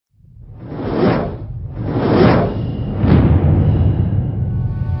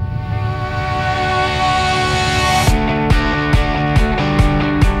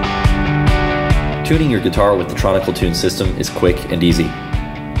Tuning your guitar with the TronicalTune system is quick and easy.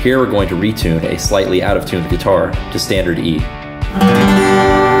 Here we're going to retune a slightly out-of-tune guitar to standard E.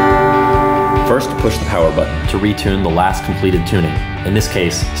 First, push the power button to retune the last completed tuning, in this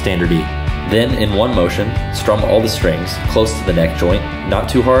case, standard E. Then, in one motion, strum all the strings close to the neck joint, not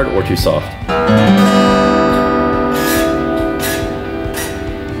too hard or too soft.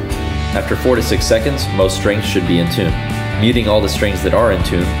 After 4 to 6 seconds, most strings should be in tune. Muting all the strings that are in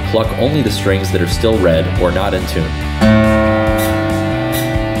tune, pluck only the strings that are still red or not in tune.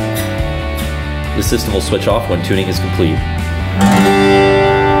 The system will switch off when tuning is complete.